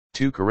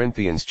2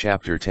 Corinthians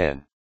chapter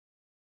 10.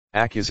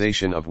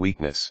 Accusation of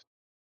weakness.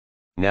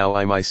 Now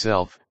I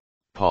myself,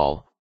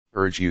 Paul,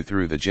 urge you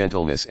through the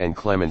gentleness and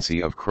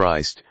clemency of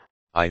Christ,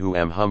 I who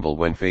am humble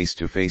when face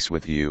to face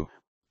with you,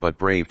 but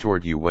brave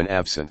toward you when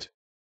absent.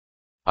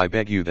 I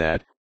beg you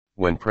that,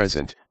 when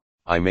present,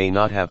 I may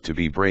not have to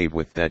be brave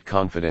with that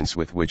confidence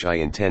with which I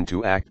intend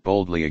to act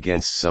boldly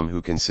against some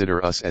who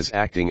consider us as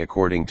acting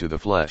according to the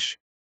flesh.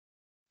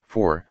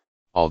 For,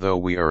 although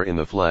we are in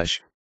the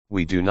flesh,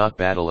 we do not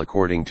battle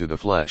according to the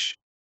flesh.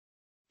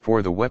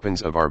 For the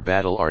weapons of our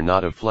battle are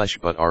not of flesh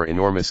but are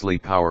enormously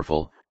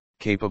powerful,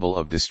 capable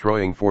of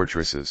destroying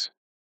fortresses.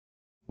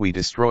 We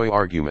destroy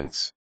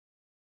arguments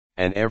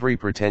and every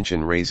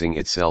pretension raising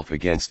itself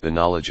against the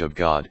knowledge of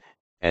God,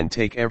 and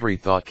take every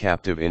thought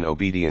captive in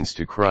obedience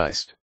to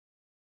Christ.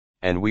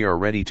 And we are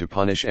ready to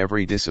punish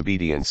every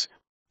disobedience,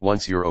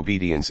 once your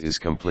obedience is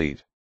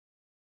complete.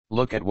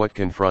 Look at what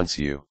confronts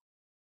you.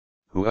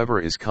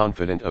 Whoever is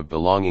confident of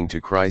belonging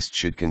to Christ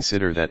should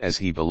consider that as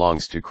he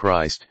belongs to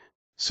Christ,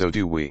 so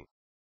do we.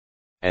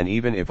 And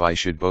even if I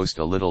should boast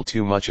a little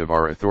too much of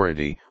our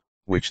authority,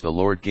 which the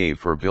Lord gave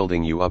for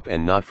building you up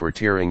and not for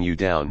tearing you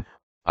down,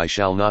 I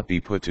shall not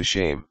be put to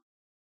shame.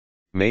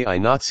 May I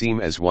not seem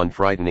as one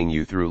frightening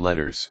you through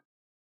letters.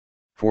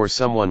 For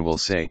someone will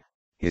say,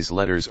 his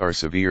letters are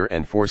severe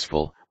and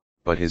forceful,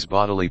 but his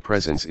bodily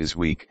presence is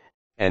weak,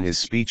 and his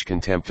speech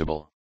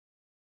contemptible.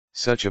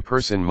 Such a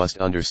person must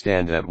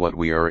understand that what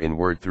we are in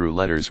word through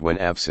letters when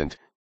absent,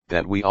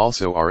 that we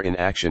also are in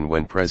action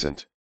when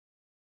present.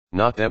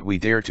 Not that we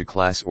dare to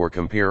class or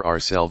compare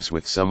ourselves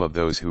with some of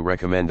those who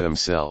recommend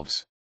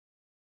themselves.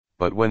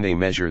 But when they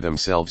measure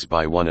themselves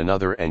by one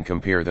another and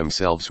compare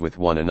themselves with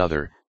one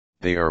another,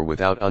 they are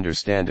without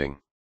understanding.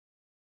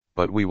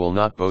 But we will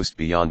not boast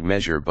beyond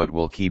measure but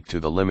will keep to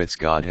the limits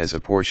God has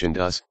apportioned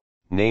us,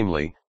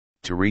 namely,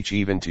 to reach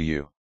even to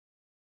you.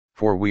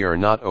 For we are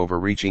not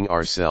overreaching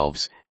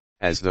ourselves,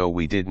 as though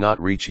we did not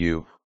reach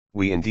you,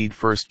 we indeed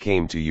first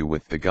came to you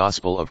with the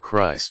gospel of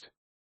Christ.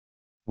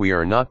 We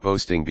are not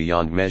boasting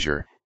beyond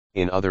measure,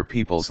 in other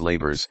people's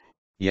labors,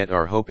 yet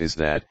our hope is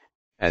that,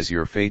 as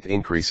your faith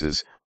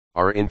increases,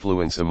 our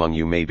influence among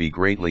you may be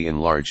greatly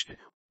enlarged,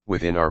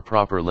 within our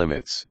proper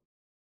limits.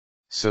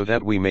 So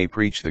that we may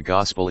preach the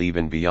gospel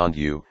even beyond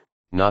you,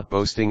 not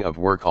boasting of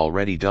work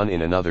already done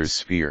in another's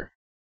sphere.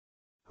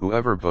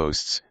 Whoever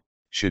boasts,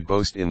 should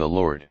boast in the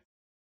Lord.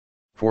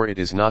 For it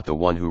is not the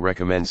one who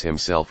recommends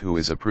himself who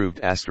is approved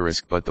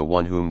 *, but the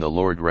one whom the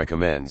Lord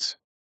recommends.